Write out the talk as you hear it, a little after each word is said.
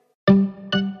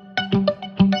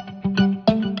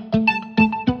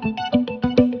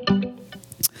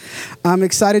I'm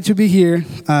excited to be here.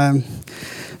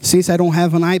 Since I don't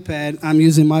have an iPad, I'm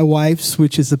using my wife's,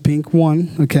 which is the pink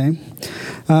one, okay?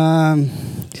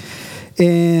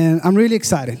 And I'm really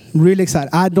excited, really excited.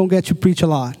 I don't get to preach a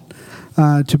lot,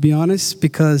 to be honest,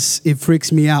 because it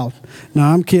freaks me out. No,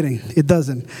 I'm kidding. It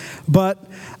doesn't. But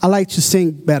I like to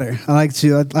sing better. I like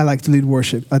to lead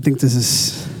worship. I think this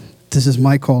is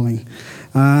my calling.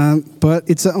 But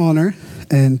it's an honor,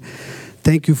 and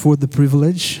thank you for the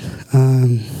privilege.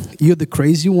 You're the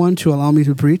crazy one to allow me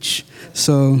to preach,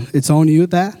 so it's on you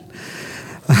that.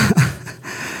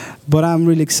 But I'm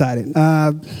really excited.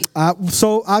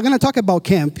 So I'm going to talk about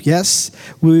camp. Yes,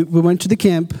 we went to the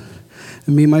camp,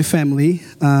 me and my family,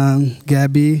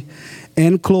 Gabby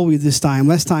and Chloe this time.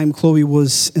 Last time, Chloe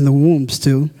was in the womb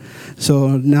still.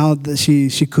 So now that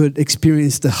she could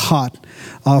experience the hot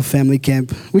of family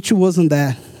camp, which wasn't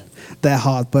that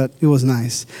hot, but it was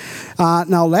nice.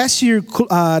 Now, last year,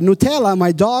 Nutella,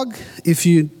 my dog, if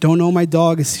you don't know my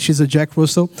dog, she's a Jack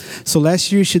Russell. So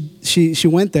last year, she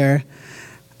went there.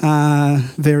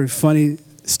 Very funny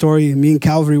story. Me and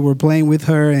Calvary were playing with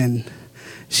her, and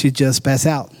she just passed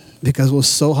out because it was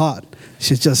so hot.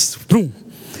 She just, boom.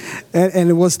 And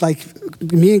it was like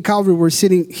me and Calvary were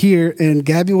sitting here, and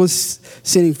Gabby was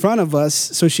sitting in front of us,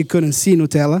 so she couldn't see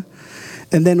Nutella.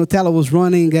 And then Nutella was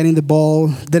running, getting the ball.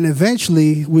 Then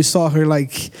eventually we saw her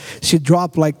she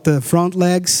dropped the front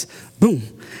legs, boom.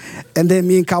 And then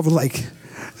me and Calvary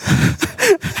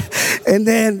and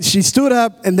then she stood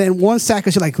up, and then 1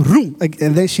 second she room, and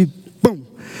then she, boom.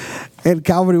 And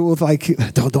Calvary was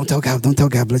don't tell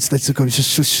Gab, let's go.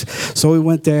 So we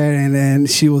went there, and then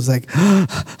she was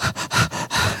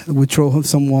we throw her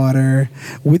some water.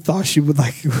 We thought she would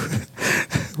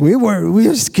we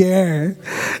were scared.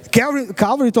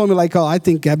 Calvary told me oh, I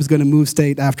think Gab's gonna move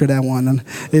state after that one. And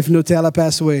if Nutella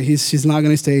passed away, she's not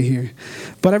gonna stay here.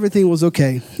 But everything was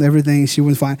okay. She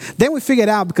was fine. Then we figured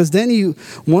out, because then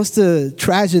once the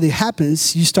tragedy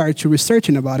happens, you start to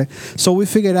researching about it. So we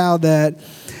figured out that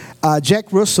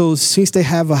Jack Russells, since they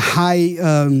have a high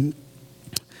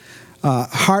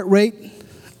heart rate,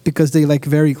 because they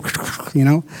very,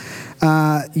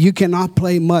 you cannot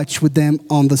play much with them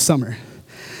on the summer,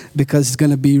 because it's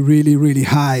going to be really, really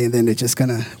high, and then they're just going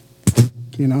to,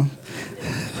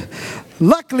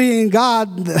 Luckily,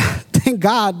 thank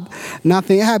God,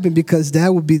 nothing happened, because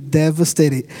that would be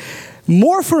devastating.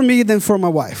 More for me than for my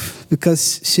wife,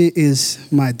 because she is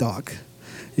my dog,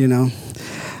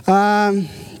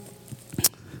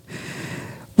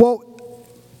 Well,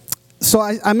 so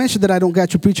I mentioned that I don't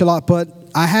get to preach a lot, but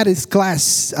I had this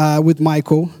class with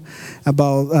Michael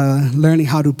about learning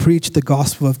how to preach the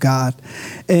gospel of God.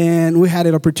 And we had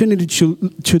an opportunity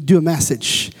to do a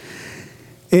message.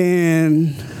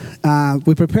 And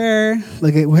we prepare,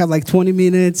 we have 20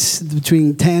 minutes,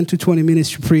 between 10 to 20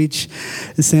 minutes to preach.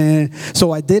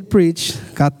 So I did preach,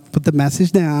 put the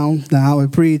message down, now I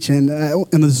preach. And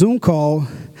in the Zoom call,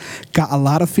 got a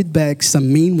lot of feedback,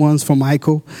 some mean ones from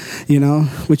Michael,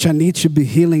 which I need to be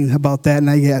healing about that. And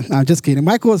I'm just kidding.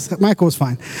 Michael was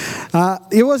fine.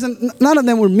 It wasn't, none of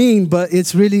them were mean, but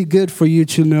it's really good for you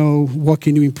to know what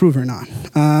can you improve or not.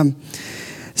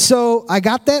 So I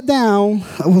got that down.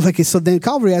 I was so then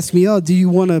Calvary asked me, do you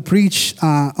want to preach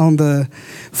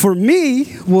for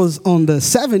me, was on the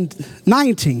 7th,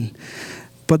 19.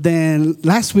 But then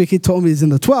last week he told me it's in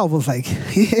the 12th. I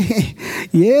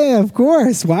was yeah, of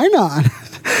course. Why not?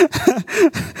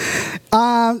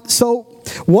 So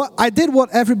what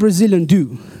every Brazilian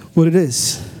do, what it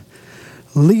is,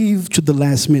 leave to the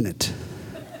last minute.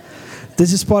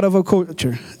 This is part of our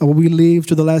culture. We leave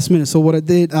to the last minute. So what I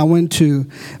did, I went to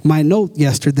my note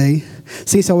yesterday.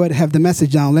 Since I already have the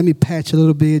message down, let me patch a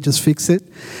little bit, just fix it,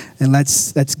 and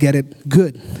let's get it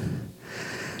good.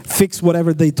 Fix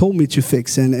whatever they told me to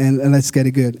fix, and let's get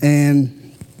it good.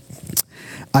 And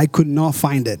I could not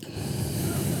find it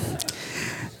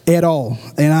at all.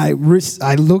 And I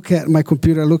look at my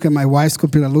computer, I look at my wife's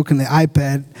computer, I look at the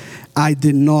iPad. I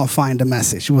did not find the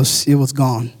message. It was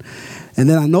gone. And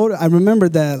then I remember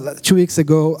that 2 weeks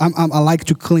ago, I like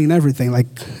to clean everything.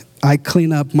 I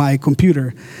clean up my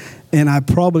computer, and I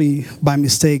probably by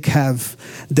mistake have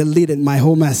deleted my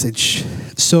whole message.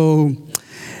 So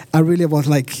I really was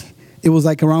it was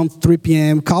around 3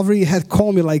 p.m. Calvary had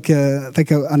called me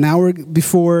an hour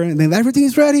before, and then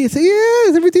everything's ready. I said,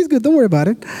 yes, everything's good. Don't worry about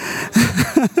it.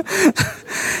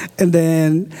 And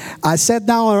then I sat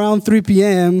down around 3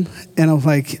 p.m. and I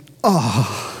was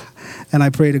oh. And I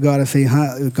pray to God. I say,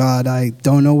 God, I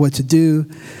don't know what to do,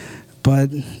 but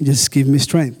just give me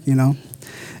strength,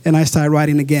 And I started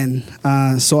writing again.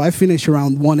 So I finished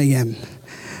around 1 a.m.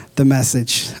 the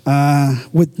message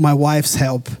with my wife's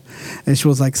help. And she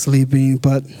was like sleeping,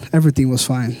 but everything was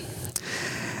fine.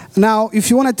 Now, if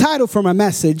you want a title for my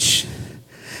message,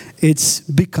 it's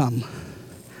Become.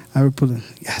 I will put it,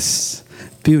 yes,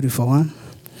 beautiful,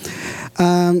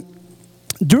 huh?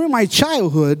 During my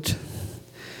childhood,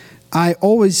 I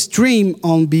always dream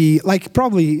on like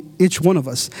probably each one of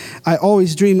us, I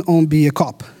always dream on be a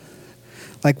cop.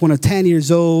 Like when I'm 10 years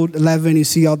old, 11, you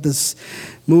see all this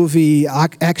movie,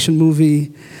 action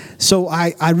movie. So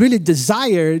I really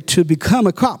desired to become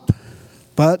a cop,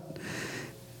 but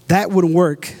that wouldn't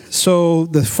work. So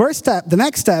the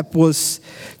next step was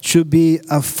to be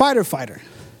a fighter.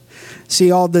 See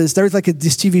all this, there's like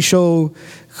this TV show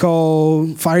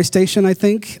called Fire Station, I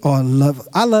think. Oh,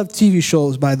 I love TV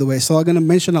shows, by the way. So I'm going to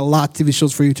mention a lot of TV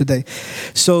shows for you today.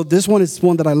 So this one is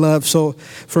one that I love. So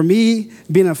for me,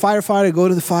 being a firefighter, go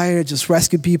to the fire, just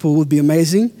rescue people would be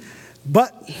amazing.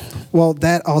 But, well,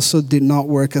 that also did not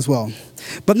work as well.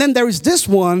 But then there is this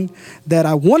one that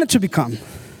I wanted to become,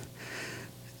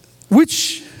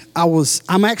 which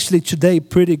I'm actually today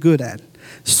pretty good at,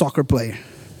 soccer player.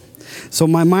 So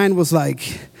my mind was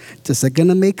like, just I'm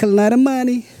gonna make a lot of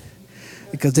money,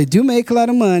 because they do make a lot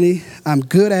of money. I'm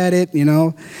good at it, you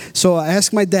know. So I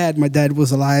asked my dad. My dad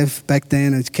was alive back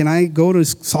then. Can I go to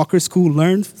soccer school,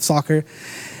 learn soccer?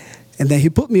 And then he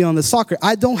put me on the soccer.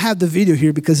 I don't have the video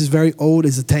here because it's very old.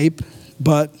 It's a tape.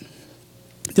 But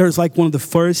there's like one of the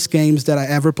first games that I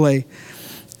ever play.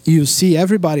 You see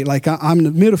everybody, like I'm in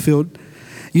the middle field.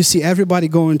 You see everybody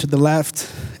going to the left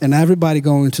and everybody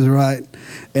going to the right.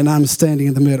 And I'm standing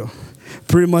in the middle.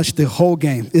 Pretty much the whole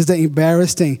game. It's the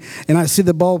embarrassing thing. And I see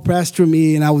the ball pass through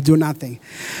me and I would do nothing.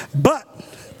 But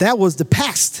that was the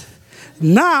past.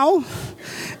 Now,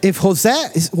 if Jose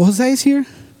is here?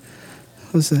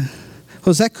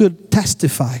 Jose could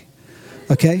testify,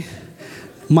 okay?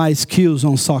 My skills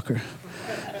on soccer.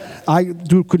 I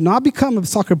could not become a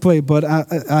soccer player, but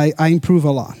I improve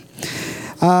a lot.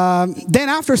 Then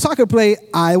after soccer play,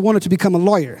 I wanted to become a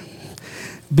lawyer,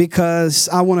 because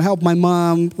I want to help my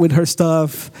mom with her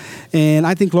stuff, and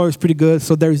I think lawyer is pretty good.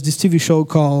 So there is this TV show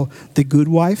called The Good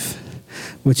Wife,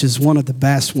 which is one of the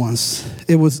best ones.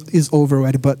 It's over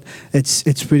already, but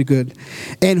it's pretty good.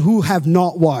 And who have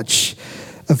not watched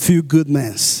A Few Good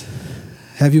Men?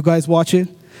 Have you guys watched it?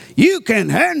 You can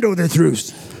handle the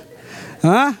truth.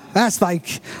 Huh? That's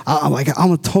like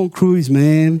I'm a Tom Cruise,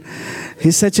 man.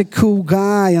 He's such a cool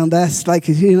guy, and that's like,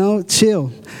 you know,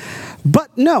 chill.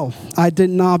 But no, I did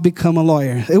not become a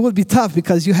lawyer. It would be tough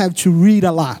because you have to read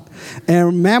a lot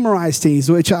and memorize things,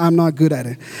 which I'm not good at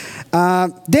it.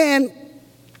 Then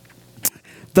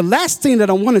the last thing that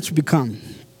I wanted to become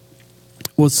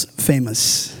was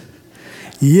famous.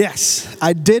 Yes,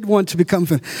 I did want to become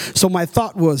famous. So my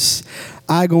thought was,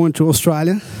 I go into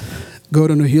Australia, go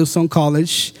to New Hillsong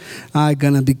College. I'm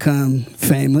going to become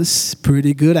famous,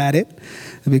 pretty good at it,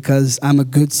 because I'm a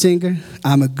good singer.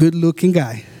 I'm a good-looking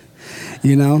guy,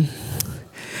 you know.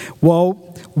 Well,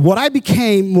 what I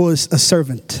became was a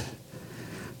servant.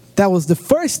 That was the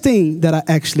first thing that I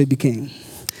actually became.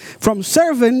 From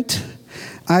servant,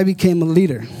 I became a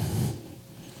leader.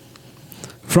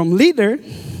 From leader,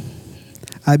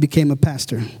 I became a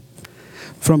pastor.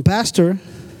 From pastor,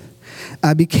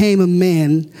 I became a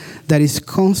man that is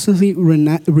constantly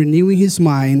renewing his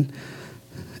mind,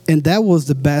 and that was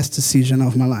the best decision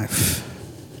of my life.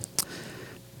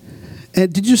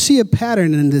 And did you see a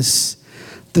pattern in this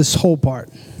whole part?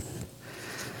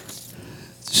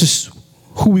 It's just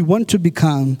who we want to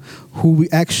become, who we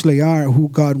actually are, who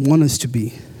God wants us to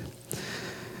be.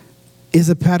 Is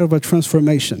a pattern of a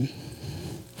transformation.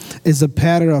 Is a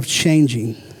pattern of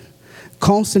changing,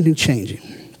 constantly changing.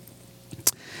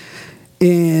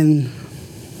 And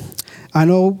I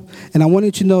know, and I want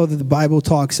you to know that the Bible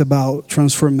talks about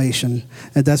transformation,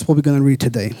 and that's what we're going to read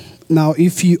today. Now,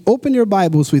 if you open your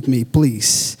Bibles with me,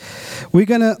 please. We're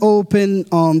going to open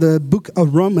on the book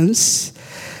of Romans,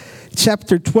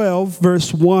 chapter 12,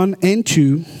 verse 1 and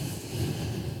 2.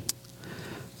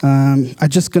 I'm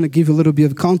just going to give you a little bit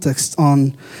of context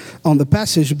on the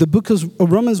passage. The book of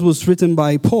Romans was written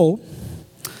by Paul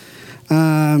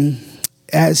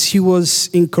as he was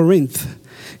in Corinth.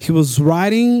 He was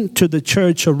writing to the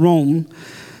church of Rome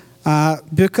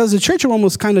because the church of Rome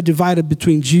was kind of divided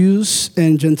between Jews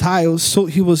and Gentiles, so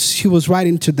he was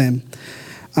writing to them.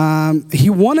 He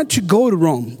wanted to go to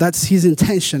Rome. That's his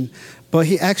intention. But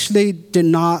he actually did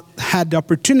not have the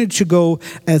opportunity to go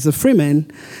as a freeman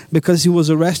because he was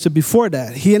arrested before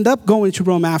that. He ended up going to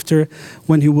Rome after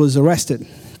when he was arrested.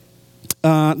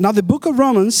 Now, the book of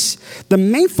Romans, the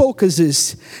main focus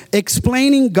is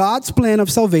explaining God's plan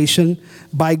of salvation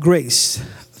by grace,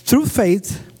 through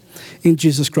faith in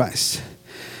Jesus Christ.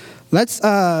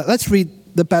 Let's read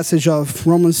the passage of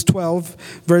Romans 12,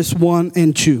 verse 1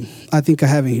 and 2. I think I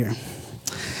have it here.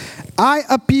 I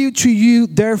appeal to you,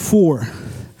 therefore,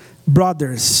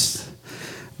 brothers,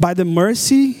 by the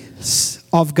mercies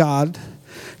of God,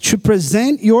 to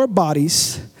present your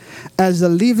bodies as a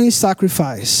living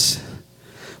sacrifice,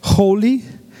 holy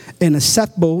and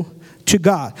acceptable to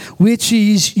God, which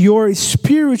is your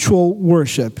spiritual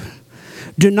worship.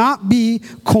 Do not be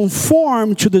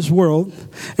conformed to this world.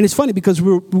 And it's funny because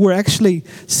we're actually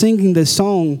singing the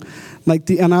song like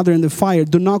the Another in the Fire.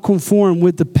 Do not conform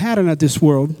with the pattern of this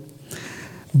world,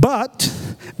 but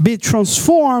be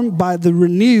transformed by the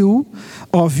renewal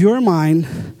of your mind,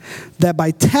 that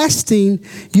by testing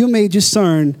you may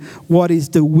discern what is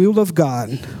the will of God,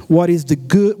 what is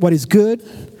good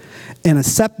and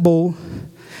acceptable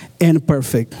and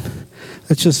perfect.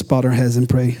 Let's just bow our heads and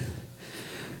pray.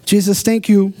 Jesus, thank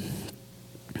you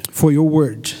for your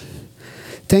word.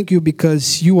 Thank you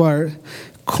because you are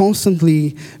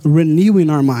constantly renewing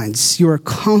our minds. You are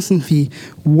constantly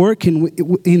working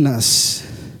in us.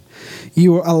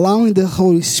 You are allowing the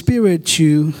Holy Spirit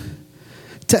to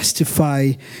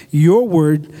testify your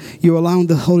word. You're allowing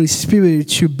the Holy Spirit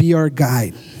to be our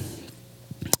guide.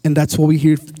 And that's what we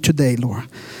hear today, Lord.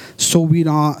 So we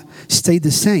not stay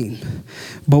the same,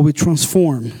 but we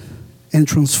transform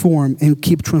and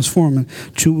keep transforming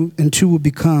until we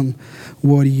become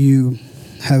what you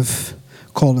have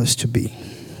called us to be.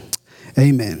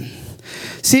 Amen.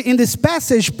 See, in this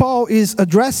passage, Paul is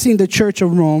addressing the Church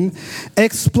of Rome,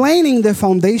 explaining the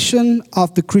foundation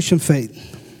of the Christian faith.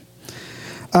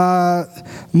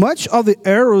 Much of the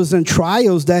errors and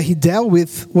trials that he dealt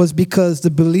with was because the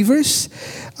believers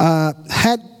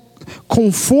had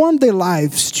conformed their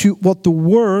lives to what the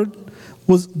word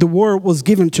was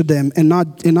given to them and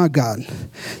not God.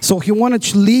 So he wanted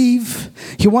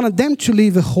them to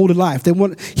live a holy life.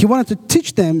 He wanted to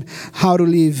teach them how to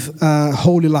live a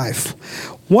holy life.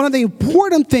 One of the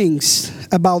important things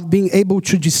about being able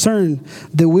to discern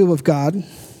the will of God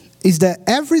is that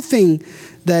everything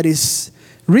that is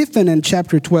written in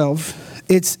chapter 12,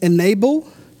 it's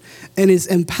enabled and is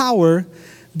empowered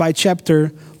by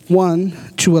chapter 1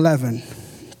 to 11.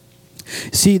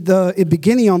 See,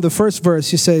 beginning on the first verse,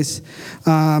 he says,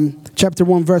 chapter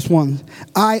 1, verse 1,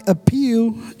 I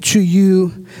appeal to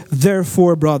you,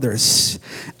 therefore, brothers.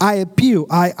 I appeal,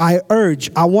 I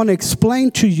urge, I want to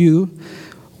explain to you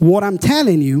what I'm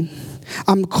telling you.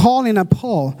 I'm calling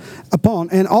upon,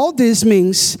 and all this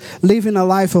means living a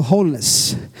life of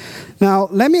holiness. Now,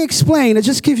 let me explain, I'll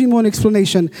just give you one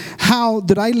explanation. How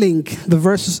did I link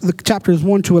the chapters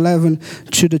 1 to 11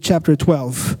 to the chapter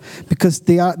 12? Because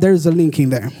there's a linking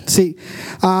there. See,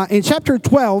 in chapter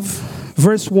 12,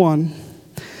 verse 1,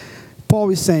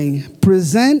 Paul is saying,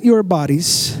 present your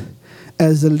bodies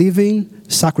as a living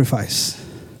sacrifice.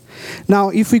 Now,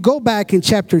 if we go back in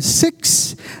chapter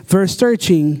 6, verse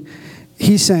 13,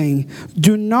 he's saying,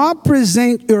 do not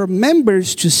present your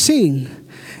members to sin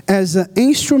as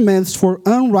instruments for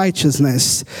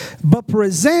unrighteousness, but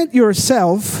present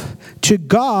yourself to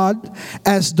God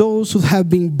as those who have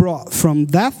been brought from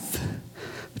death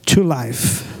to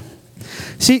life.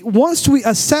 See, once we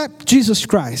accept Jesus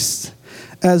Christ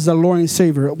as the Lord and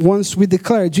Savior, once we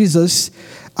declare, Jesus,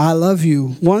 I love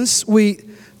you, once we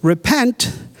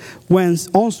repent, once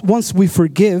we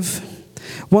forgive,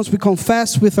 once we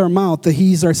confess with our mouth that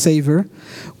He is our Savior,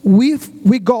 we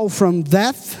go from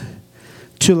death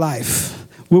to life.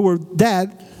 We were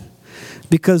dead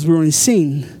because we were in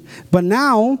sin, but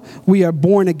now we are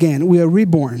born again. We are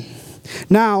reborn.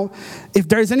 Now, if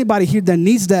there is anybody here that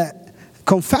needs that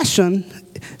confession,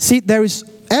 see,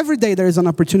 every day there is an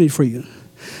opportunity for you,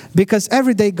 because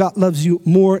every day God loves you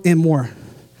more and more.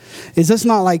 It's just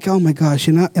not like, oh my gosh,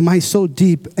 am I so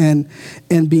deep and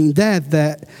being dead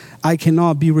that I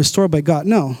cannot be restored by God?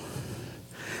 No.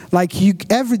 Like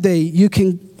every day you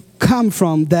can come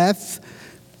from death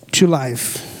to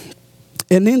life.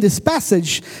 And in this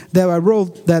passage that I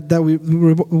wrote, that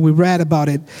we read about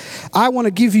it, I want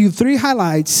to give you 3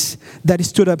 highlights that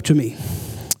stood up to me.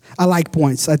 I like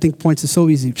points. I think points are so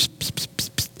easy.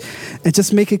 And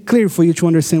just make it clear for you to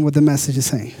understand what the message is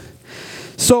saying.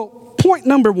 So, point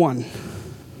number 1.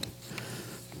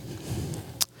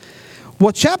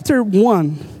 What chapter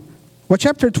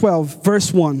 12,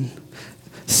 verse 1,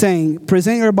 saying,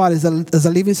 present your bodies as a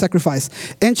living sacrifice.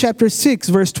 And chapter 6,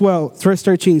 verse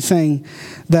 13, saying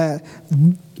that,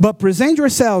 but present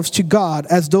yourselves to God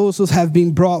as those who have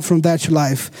been brought from death to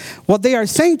life. What they are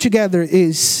saying together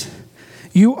is,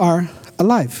 you are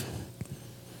alive.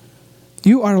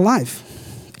 You are alive.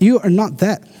 You are not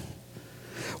dead.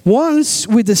 Once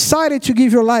we decided to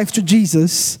give your life to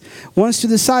Jesus, once you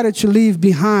decided to leave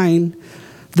behind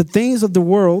the things of the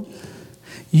world,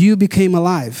 you became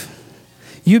alive.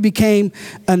 You became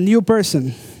a new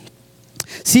person.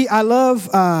 See, I love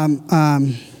that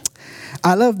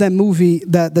movie,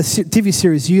 the TV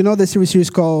series. You know the series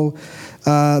called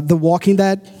The Walking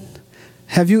Dead?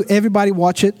 Have you, everybody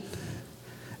watch it?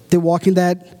 The Walking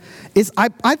Dead?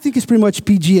 I think it's pretty much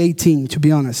PG-18, to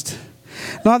be honest.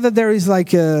 Not that there is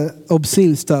like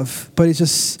obscene stuff, but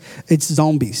it's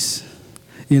zombies,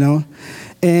 you know?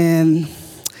 And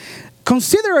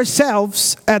consider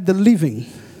ourselves as the living.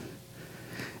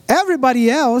 Everybody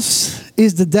else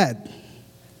is the dead.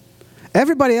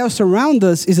 Everybody else around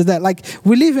us is the dead. Like,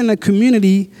 we live in a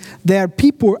community where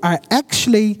people are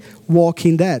actually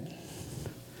walking dead.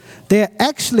 They're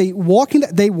actually walking,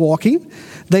 they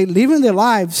living their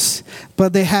lives,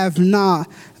 but they have not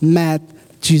met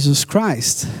Jesus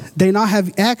Christ. They not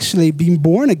have actually been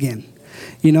born again,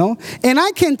 you know? And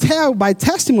I can tell by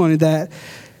testimony that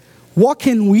what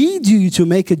can we do to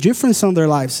make a difference on their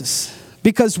lives?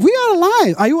 Because we are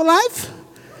alive. Are you alive?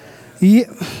 Yeah.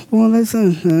 Well, that's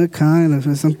kind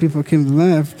of. Some people can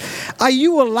laugh. Are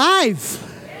you alive?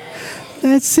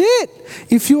 That's it.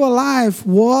 If you're alive,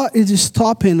 what is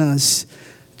stopping us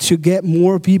to get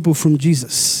more people from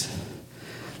Jesus?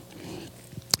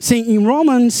 See, in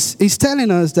Romans, it's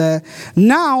telling us that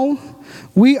now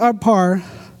we are part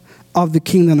of the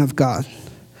kingdom of God.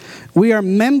 We are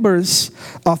members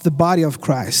of the body of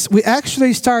Christ. We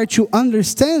actually start to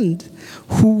understand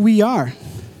who we are.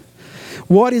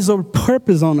 What is our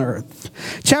purpose on earth?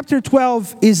 Chapter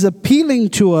 12 is appealing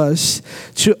to us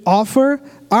to offer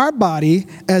our body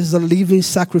as a living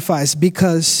sacrifice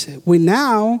because we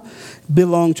now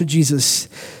belong to Jesus.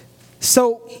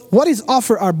 So what is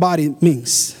offer our body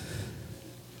means?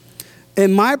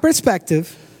 In my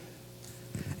perspective,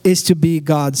 is to be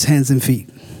God's hands and feet.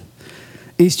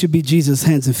 Is to be Jesus'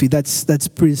 hands and feet. That's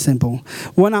pretty simple.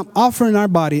 When I'm offering our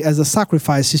body as a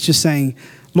sacrifice, it's just saying,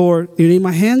 Lord, you need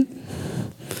my hand?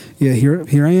 Yeah,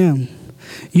 here I am.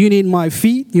 You need my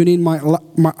feet? You need my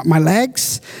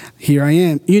legs? Here I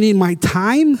am. You need my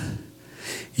time?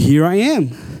 Here I am.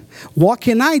 What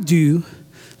can I do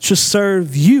to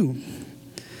serve you?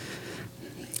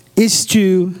 Is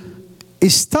to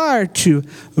start to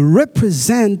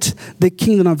represent the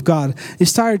kingdom of God.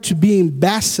 Start to be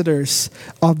ambassadors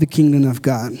of the kingdom of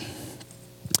God.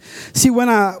 See, when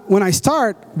I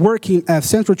start working at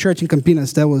Central Church in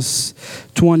Campinas, that was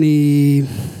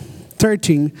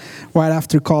 2013, right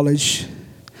after college.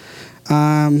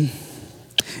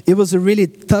 It was a really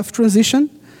tough transition.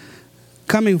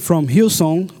 Coming from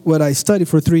Hillsong, where I studied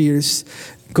for 3 years,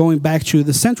 going back to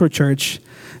the Central Church,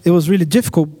 it was really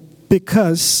difficult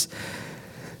because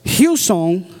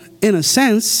Hillsong, in a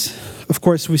sense, of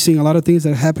course, we're seeing a lot of things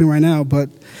that are happening right now, but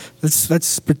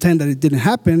let's pretend that it didn't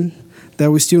happen,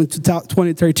 that we're still in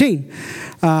 2013.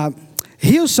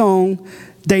 Hillsong,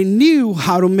 they knew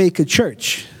how to make a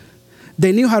church.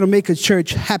 They knew how to make a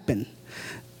church happen.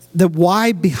 The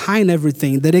why behind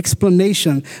everything, that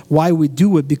explanation why we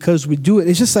do it, because we do it.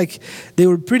 It's just like they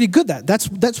were pretty good at that.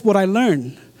 That's what I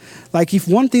learned. Like, if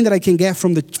one thing that I can get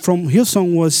from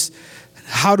Hillsong was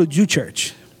how to do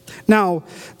church. Now,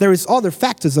 there is other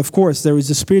factors, of course. There is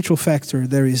the spiritual factor.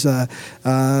 There is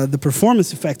the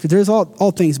performance factor. There's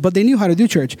all things. But they knew how to do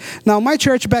church. Now, my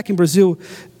church back in Brazil,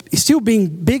 still being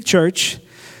big church,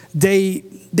 they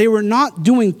were not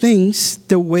doing things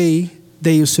the way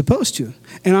they were supposed to.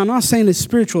 And I'm not saying in a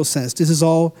spiritual sense. This is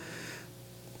all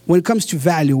when it comes to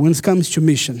value, when it comes to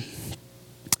mission.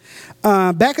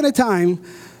 Back in the time,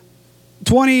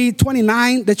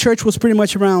 2029, the church was pretty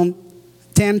much around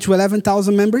 10 to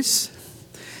 11,000 members.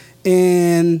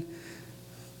 And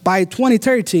by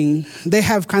 2013, they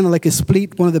have kind of like a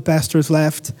split. One of the pastors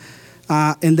left.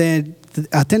 And then the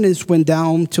attendance went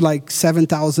down to like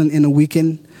 7,000 in a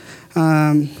weekend.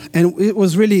 And it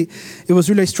was really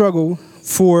a struggle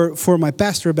for my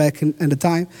pastor back in the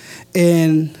time.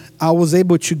 And I was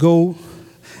able to go,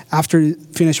 after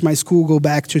finish my school, go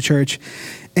back to church.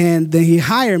 And then he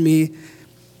hired me.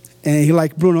 And he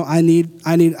like, Bruno, I need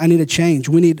a change.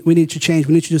 We need to change.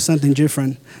 We need to do something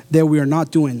different that we are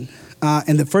not doing.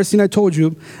 And the first thing I told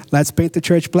you, let's paint the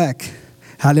church black.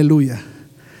 Hallelujah.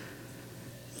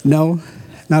 No,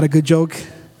 not a good joke.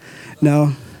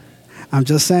 No, I'm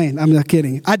just saying. I'm not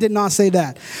kidding. I did not say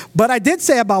that. But I did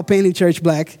say about painting church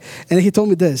black. And he told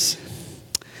me this.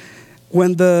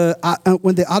 When the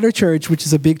other church, which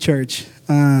is a big church,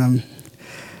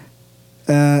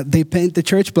 they paint the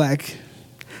church black,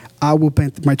 I will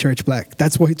paint my church black.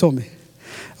 That's what he told me.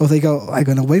 I was like, oh, I'm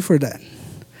going to wait for that.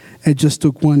 It just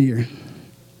took 1 year.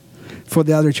 for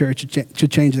the other church to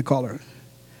change the color.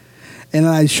 And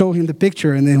I showed him the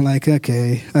picture, and then like,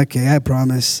 okay, I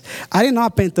promise. I did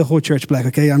not paint the whole church black,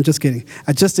 okay? I'm just kidding.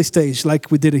 I just the stage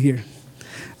like we did it here.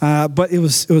 But it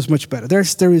was much better.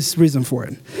 There is reason for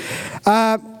it.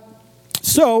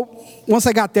 So once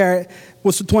I got there, it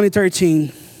was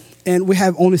 2013, and we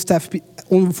have only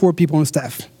 4 people on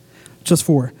staff, just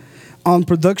 4, on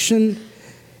production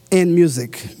and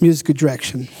music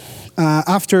direction.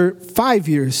 After 5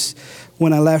 years,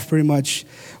 when I left, pretty much,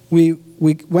 we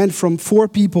went from 4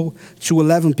 people to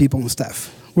 11 people on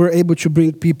staff. We were able to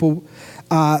bring people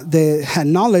that had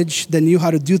knowledge, that knew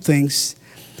how to do things.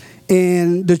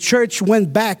 And the church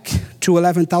went back to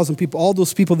 11,000 people. All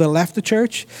those people that left the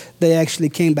church, they actually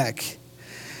came back.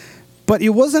 But it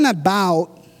wasn't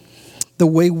about the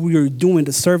way we were doing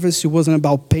the service. It wasn't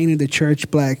about painting the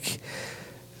church black.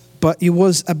 But it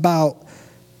was about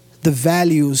the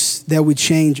values that we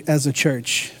change as a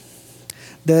church.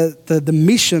 The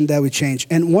mission that we change.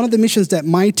 And one of the missions that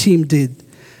my team did,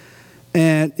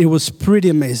 and it was pretty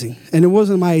amazing. And it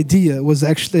wasn't my idea. It was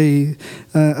actually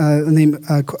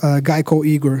a guy called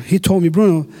Igor. He told me,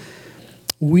 Bruno,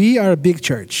 we are a big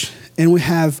church, and we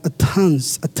have a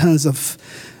tons of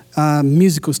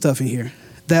musical stuff in here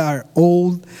that are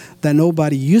old, that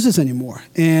nobody uses anymore.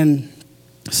 And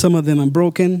some of them are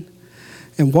broken.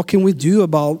 And what can we do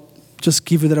about just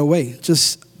giving it away?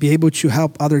 Just be able to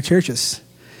help other churches.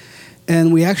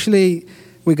 And we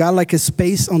got like a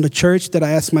space on the church that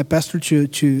I asked my pastor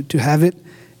to have it.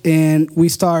 And we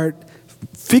start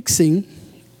fixing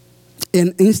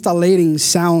and installing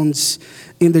sounds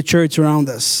in the church around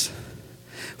us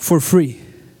for free,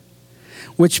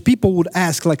 which people would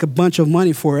ask like a bunch of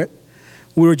money for it.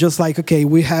 We were just like, okay,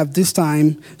 we have this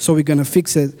time, so we're going to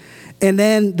fix it. And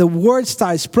then the word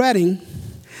started spreading.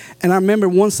 And I remember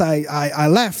once I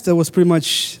left, it was pretty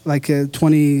much like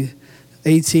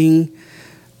 2018.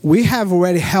 We have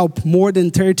already helped more than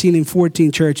 13 and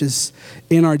 14 churches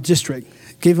in our district,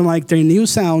 gave them like their new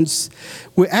sounds.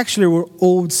 We actually were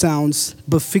old sounds,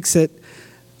 but fix it.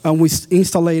 We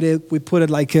installed it. We put it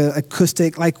like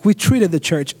acoustic. Like we treated the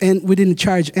church, and we didn't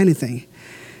charge anything.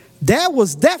 That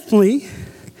was definitely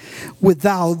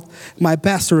without my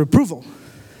pastor approval,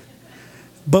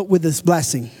 but with his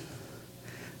blessing.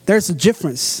 There's a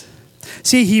difference.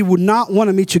 See, he would not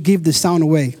want me to give the sound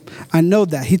away. I know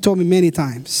that. He told me many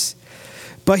times.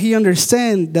 But he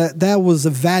understands that was a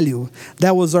value.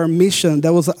 That was our mission.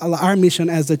 That was our mission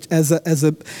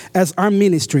as our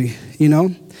ministry, you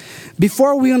know.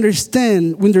 Before we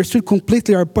understood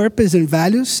completely our purpose and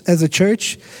values as a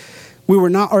church, we were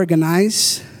not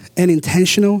organized and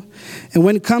intentional. And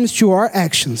when it comes to our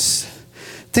actions,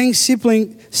 things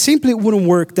simply wouldn't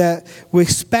work that we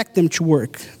expect them to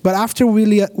work. But after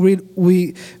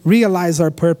we realize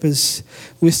our purpose,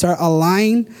 we start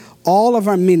aligning all of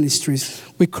our ministries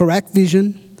with correct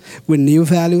vision, with new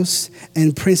values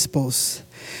and principles.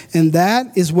 And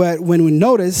that is when we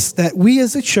notice that we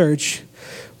as a church,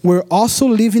 we're also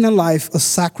living a life of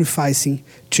sacrificing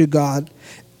to God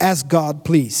as God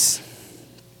please.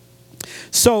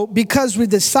 So because we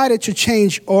decided to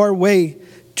change our way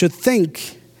to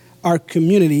think, our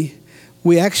community,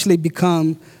 we actually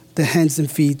become the hands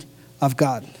and feet of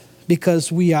God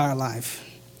because we are alive.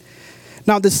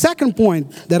 Now, the second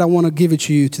point that I want to give it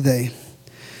to you today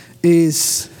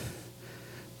is,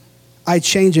 I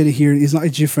change it here. It's not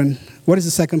different. What is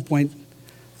the second point,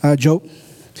 Joe?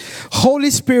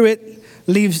 Holy Spirit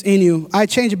lives in you. I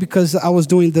changed it because I was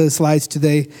doing the slides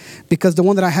today, because the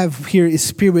one that I have here is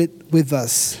Spirit with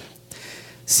us.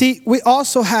 See, we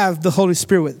also have the Holy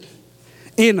Spirit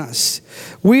in us.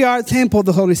 We are a temple of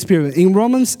the Holy Spirit. In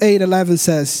Romans 8:11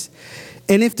 says,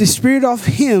 and if the Spirit of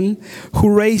Him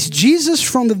who raised Jesus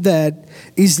from the dead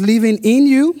is living in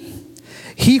you,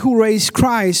 He who raised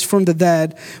Christ from the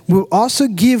dead will also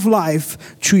give life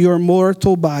to your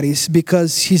mortal bodies,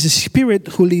 because He's a Spirit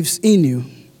who lives in you.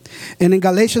 And in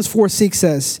Galatians 4:6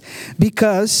 says,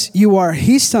 because you are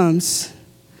His sons,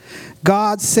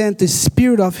 God sent the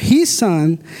Spirit of His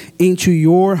Son into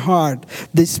your heart,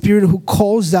 the Spirit who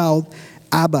calls out,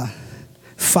 Abba,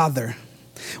 Father.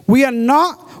 We are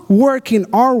not working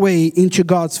our way into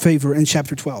God's favor in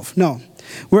chapter 12. No,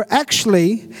 we're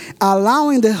actually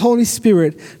allowing the Holy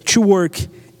Spirit to work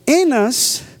in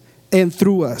us and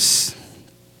through us.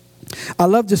 I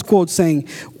love this quote saying,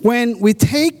 when we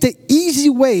take the easy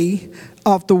way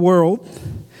of the world,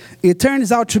 it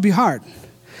turns out to be hard.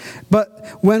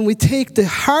 But when we take the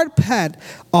hard path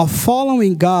of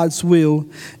following God's will,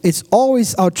 it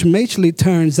always ultimately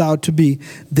turns out to be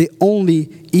the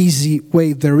only easy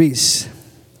way there is.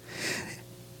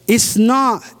 It's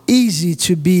not easy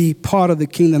to be part of the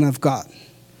kingdom of God.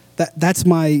 That's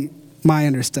my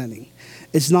understanding.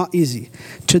 It's not easy.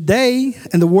 Today,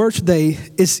 in the world today,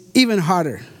 it's even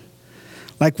harder.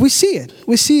 Like we see it.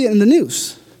 We see it in the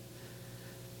news.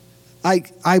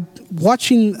 I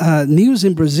watching news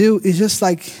in Brazil is just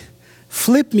like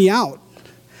flip me out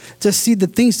to see the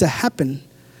things that happen,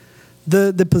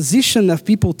 the position that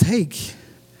people take.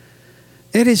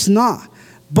 It is not.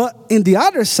 But in the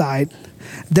other side,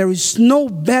 there is no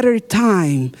better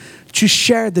time to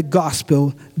share the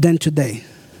gospel than today.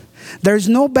 There is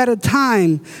no better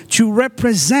time to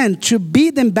represent, to be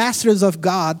the ambassadors of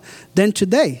God than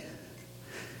today.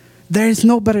 There is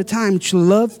no better time to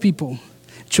love people,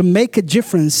 to make a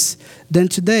difference than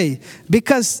today.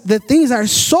 Because the things are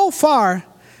so far,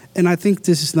 and I think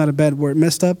this is not a bad word,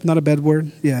 messed up, not a bad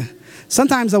word, yeah.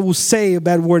 Sometimes I will say a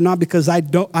bad word, not because I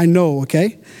know,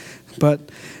 okay? But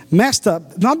messed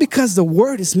up, not because the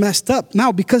word is messed up.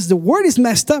 Now, because the word is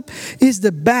messed up is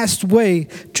the best way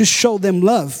to show them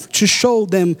love, to show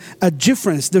them a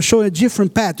difference, to show a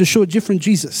different path, to show a different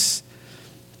Jesus.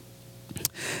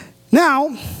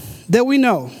 Now that we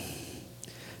know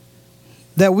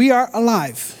that we are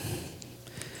alive,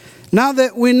 now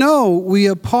that we know we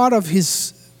are part of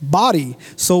his body,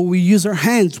 so we use our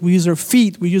hands, we use our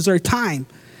feet, we use our time.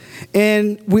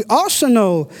 And we also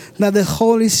know that the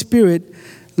Holy Spirit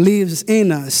lives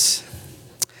in us.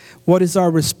 What is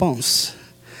our response?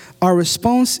 Our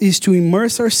response is to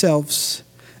immerse ourselves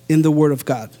in the Word of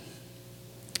God.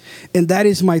 And that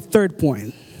is my third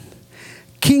point.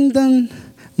 Kingdom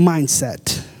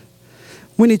mindset.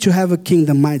 We need to have a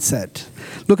kingdom mindset.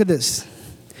 Look at this.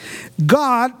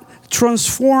 God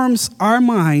transforms our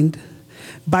mind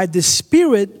by the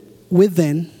Spirit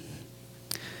within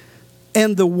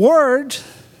and the Word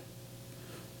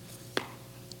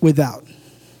without.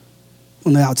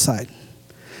 On the outside.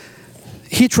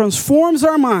 He transforms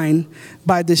our mind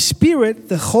by the Spirit,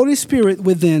 the Holy Spirit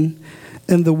within,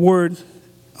 and the Word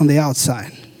on the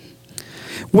outside.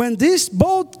 When this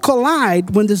both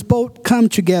collide, when this both come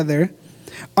together,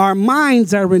 our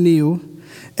minds are renewed,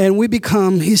 and we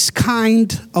become his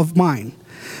kind of mind.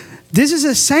 This is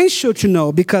essential to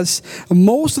know because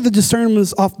most of the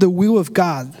discernments of the will of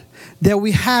God that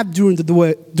we have during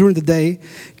the day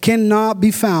cannot be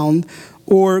found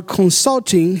or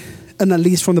consulting an at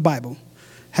least from the Bible.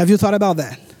 Have you thought about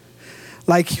that?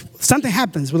 Like something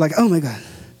happens, we're like, oh my God,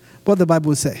 what the Bible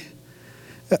would say.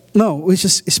 No, it's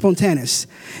just spontaneous.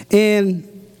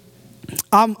 And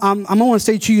I'm going to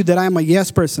say to you that I'm a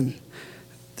yes person.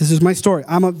 This is my story.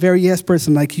 I'm a very yes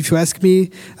person. Like if you ask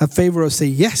me a favor, I'll say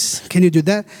yes. Can you do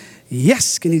that?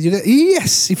 Yes. Can you do that?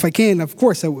 Yes. If I can, of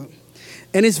course I will.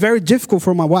 And it's very difficult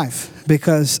for my wife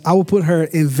because I will put her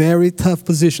in very tough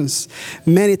positions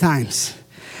many times.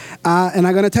 And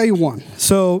I'm going to tell you one.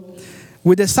 So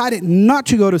we decided not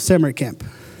to go to summer camp.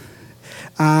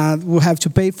 We'll have to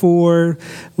pay for,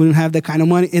 we don't have that kind of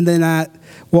money. And then,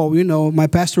 my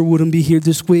pastor wouldn't be here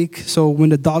this week. So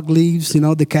when the dog leaves,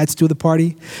 the cats do the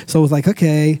party. So it was like,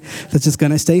 okay, they're just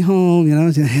going to stay home,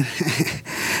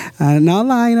 I'm not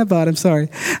lying about it, I'm sorry.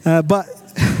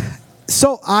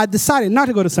 So I decided not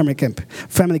to go to summer camp,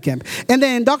 family camp. And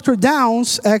then Dr.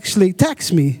 Downs actually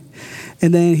texted me.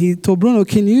 And then he told Bruno,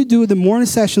 can you do the morning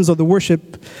sessions of the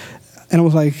worship? And I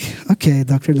was like, okay,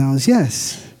 Dr. Downs,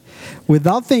 yes.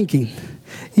 Without thinking,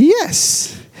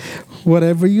 yes,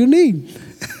 whatever you need.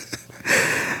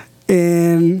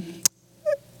 And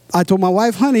I told my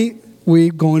wife, honey,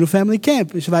 we're going to family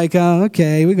camp. She's like,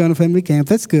 okay, we're going to family camp.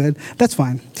 That's good. That's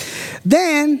fine.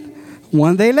 Then,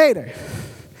 one day later,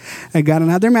 I got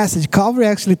another message. Calvary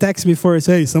actually texted me first.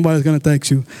 Hey, somebody's going to text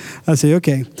you. I say,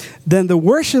 okay. Then the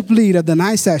worship lead at the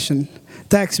night session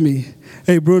texts me.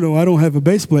 Hey, Bruno, I don't have a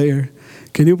bass player.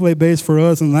 Can you play bass for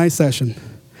us in the night session?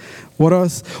 What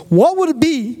else? What would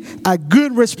be a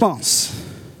good response?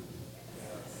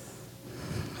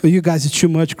 Well, you guys are too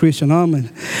much Christian,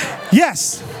 amen.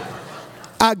 Yes.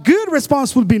 A good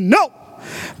response would be no.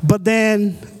 But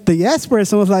then the yes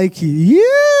person was like,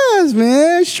 yes,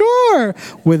 man, sure.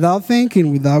 Without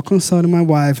thinking, without consulting my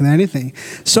wife and anything.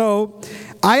 So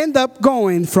I end up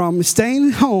going from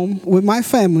staying home with my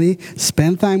family,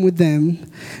 spend time with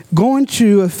them, going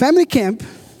to a family camp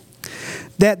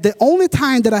that the only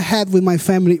time that I had with my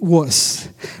family was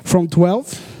from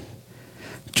 12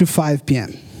 to 5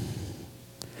 p.m.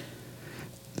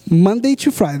 Monday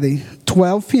to Friday,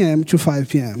 12 p.m. to 5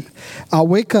 p.m. I'll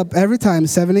wake up every time,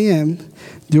 7 a.m.,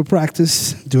 do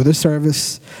practice, do the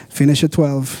service, finish at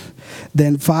 12.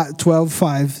 Then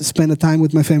 5, spend the time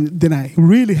with my family. Then I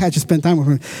really had to spend time with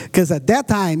her. Because at that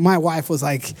time, my wife was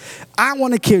like, I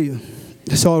want to kill you.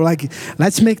 So like,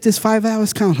 let's make this 5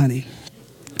 hours count, honey.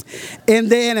 And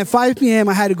then at 5 p.m.,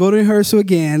 I had to go to rehearsal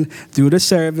again, do the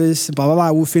service, blah, blah,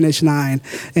 blah. We'll finish 9.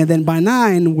 And then by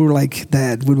 9, we were like,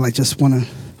 Dad, we like just want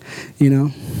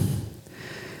to,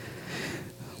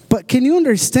 But can you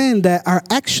understand that our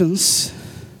actions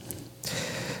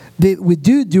that we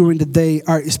do during the day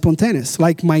are spontaneous?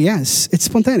 Like my yes, it's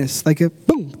spontaneous. Like a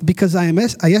boom, because I am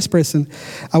a yes person,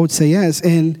 I would say yes.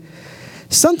 And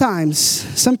sometimes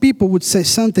some people would say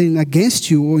something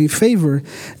against you or in favor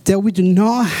that we do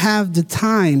not have the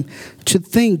time to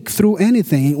think through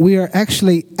anything. We are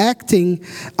actually acting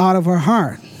out of our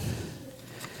heart.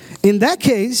 In that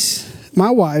case, my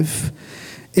wife,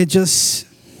 it just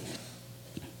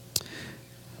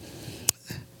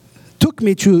took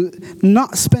me to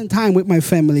not spend time with my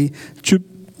family, to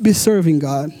be serving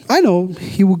God. I know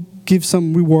he will give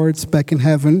some rewards back in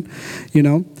heaven,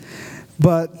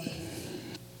 but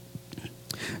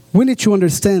we need to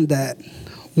understand that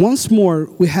once more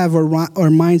we have our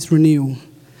minds renewed,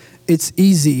 it's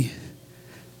easy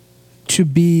to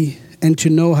be and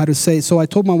to know how to say. So I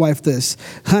told my wife this,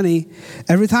 honey,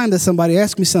 every time that somebody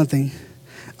asks me something,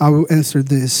 I will answer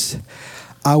this.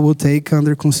 I will take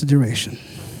under consideration.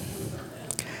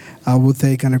 I will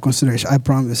take under consideration. I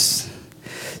promise.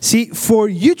 See, for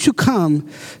you to come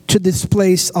to this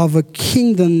place of a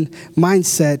kingdom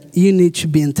mindset, you need to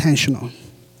be intentional.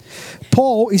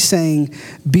 Paul is saying,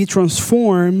 be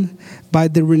transformed by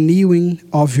the renewing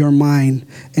of your mind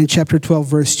in chapter 12,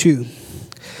 verse 2.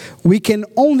 We can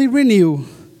only renew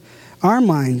our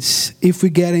minds if we're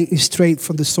getting straight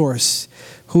from the source.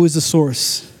 Who is the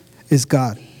source? Is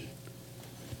God.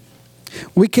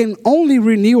 We can only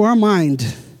renew our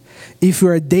mind if we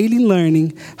are daily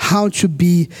learning how to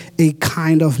be a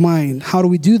kind of mind. How do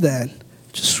we do that?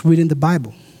 Just reading the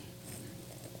Bible.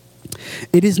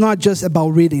 It is not just about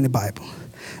reading the Bible,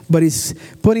 but it's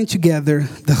putting together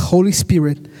the Holy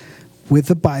Spirit with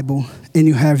the Bible, and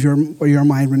you have your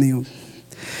mind renewed.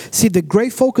 See, the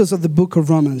great focus of the book of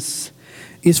Romans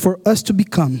is for us to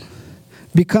become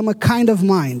a kind of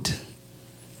mind,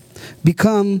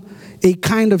 become a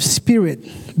kind of spirit,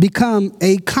 become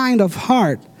a kind of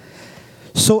heart.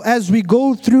 So as we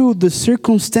go through the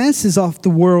circumstances of the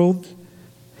world,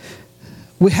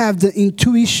 we have the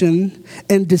intuition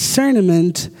and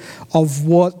discernment of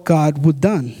what God would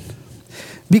done.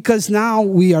 Because now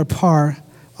we are part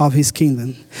of his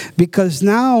kingdom. Because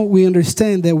now we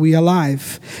understand that we are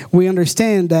alive. We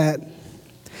understand that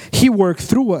he worked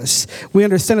through us. We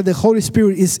understand that the Holy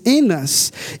Spirit is in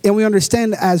us. And we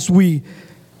understand as we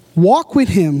walk with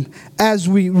him, as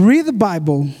we read the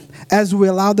Bible, as we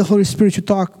allow the Holy Spirit to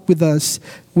talk with us,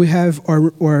 we have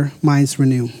our minds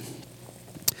renewed.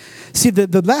 See,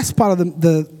 the last part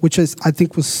of which is, I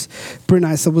think was pretty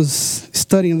nice. I was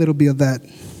studying a little bit of that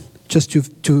just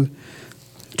to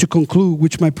conclude,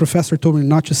 which my professor told me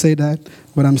not to say that,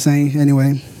 but I'm saying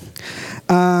anyway.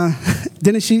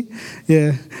 Didn't she?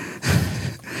 Yeah.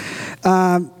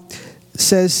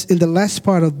 Says in the last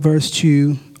part of verse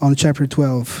 2 on chapter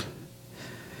 12,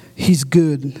 he's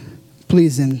good,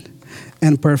 pleasing,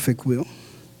 and perfect will.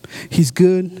 He's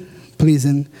good,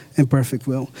 pleasing, and perfect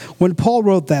will. When Paul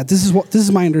wrote that, this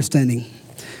is my understanding.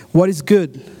 What is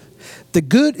good? The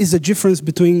good is the difference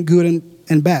between good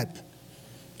and bad.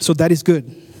 So that is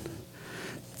good.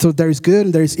 So there is good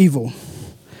and there is evil.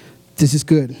 This is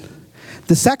good.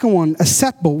 The second one,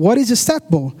 acceptable. What is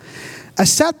acceptable?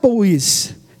 Acceptable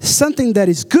is something that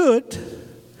is good,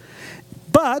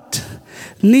 but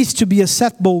needs to be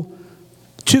acceptable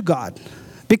to God.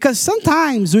 Because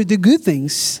sometimes we do good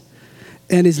things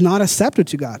and it's not accepted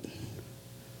to God.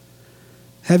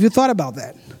 Have you thought about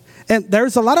that? And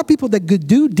there's a lot of people that could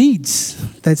do deeds.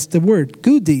 That's the word,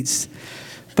 good deeds.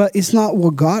 But it's not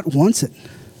what God wants it.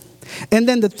 And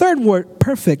then the third word,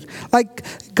 perfect. Like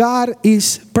God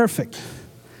is perfect.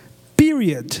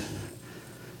 Period.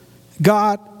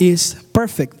 God is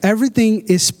perfect. Everything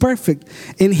is perfect.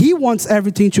 And he wants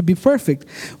everything to be perfect.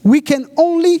 We can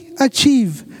only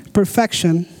achieve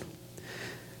perfection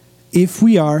if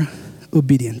we are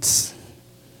obedient.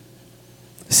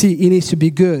 See, it needs to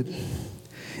be good.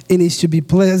 It needs to be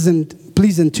pleasing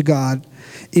to God.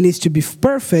 It needs to be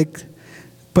perfect,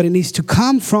 but it needs to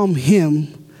come from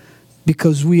him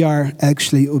because we are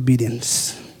actually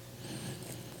obedient.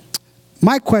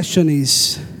 My question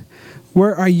is,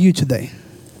 where are you today?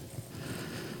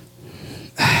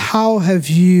 How have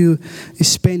you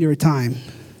spent your time?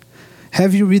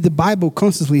 Have you read the Bible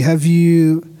constantly? Are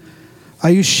you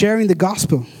sharing the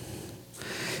gospel?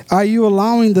 Are you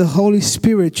allowing the Holy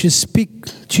Spirit to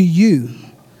speak to you?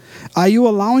 Are you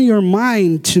allowing your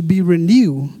mind to be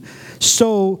renewed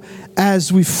So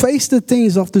as we face the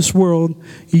things of this world,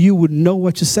 you would know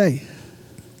what to say.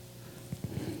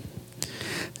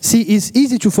 See, it's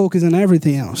easy to focus on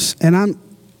everything else. And I'm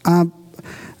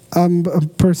a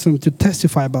person to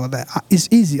testify about that. It's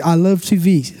easy. I love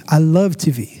TV. I love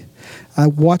TV. I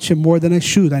watch it more than I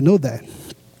should. I know that.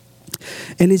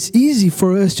 And it's easy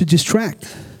for us to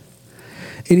distract.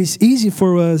 It is easy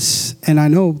for us, and I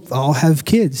know I'll have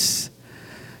kids,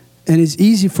 and it's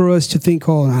easy for us to think,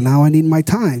 oh, now I need my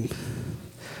time.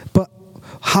 But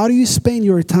how do you spend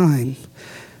your time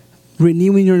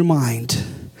renewing your mind?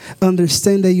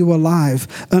 Understand that you're alive.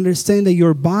 Understand that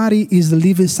your body is the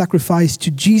living sacrifice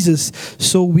to Jesus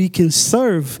so we can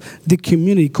serve the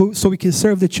community, so we can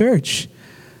serve the church.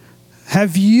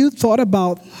 Have you thought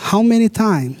about how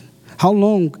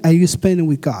long are you spending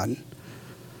with God?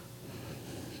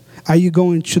 Are you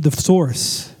going to the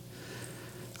source?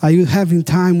 Are you having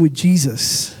time with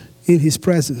Jesus in his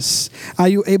presence? Are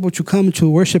you able to come to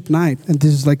worship night? And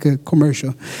this is like a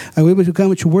commercial. Are you able to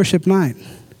come to worship night?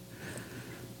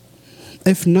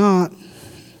 If not,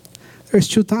 there's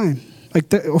still time.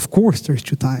 Of course there's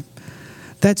still time.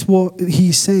 That's what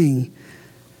he's saying.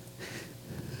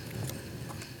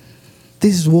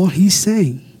 This is what he's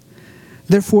saying.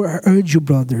 Therefore, I urge you,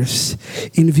 brothers,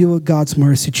 in view of God's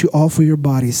mercy, to offer your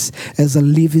bodies as a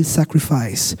living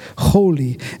sacrifice,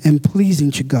 holy and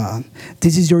pleasing to God.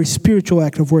 This is your spiritual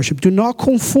act of worship. Do not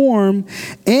conform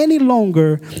any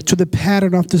longer to the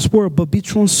pattern of this world, but be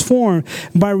transformed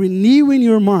by renewing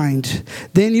your mind.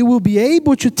 Then you will be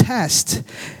able to test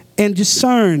and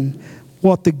discern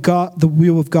what the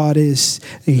will of God is,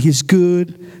 his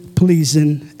good,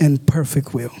 pleasing, and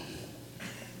perfect will.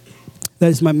 That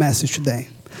is my message today.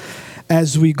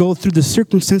 As we go through the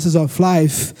circumstances of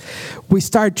life, we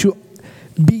start to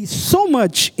be so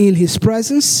much in his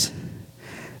presence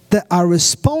that our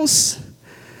response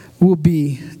will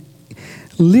be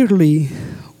literally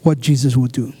what Jesus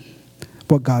would do,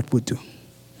 what God would do.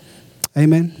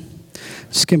 Amen?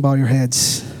 Just can bow your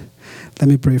heads. Let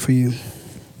me pray for you.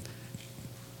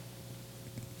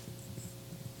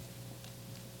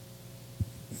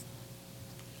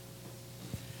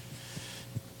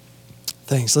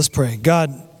 Thanks. Let's pray.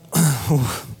 God,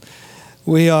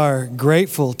 we are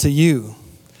grateful to you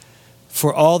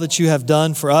for all that you have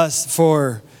done for us,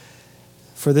 for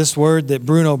this word that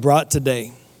Bruno brought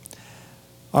today.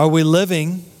 Are we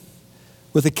living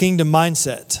with a kingdom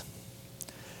mindset?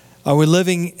 Are we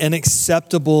living an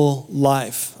acceptable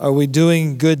life? Are we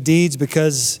doing good deeds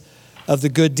because of the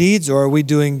good deeds, or are we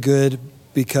doing good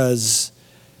because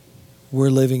we're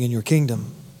living in your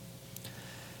kingdom?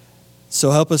 So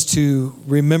help us to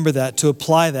remember that, to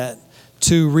apply that,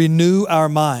 to renew our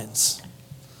minds.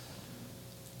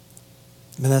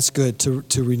 And that's good,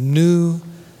 to renew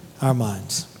our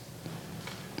minds.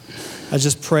 I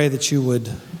just pray that you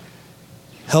would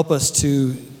help us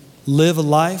to live a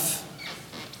life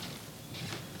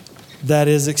that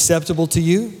is acceptable to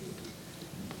you,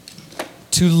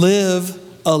 to live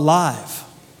alive.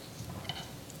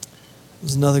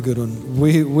 There's another good one.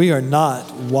 We are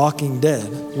not walking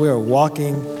dead. We are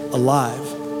walking alive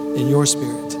in your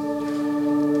spirit.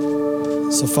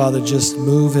 So, Father, just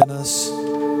move in us,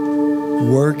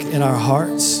 work in our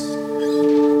hearts,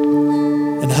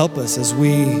 and help us as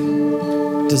we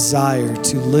desire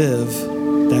to live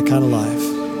that kind of life.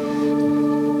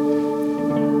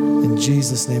 In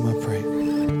Jesus' name I pray.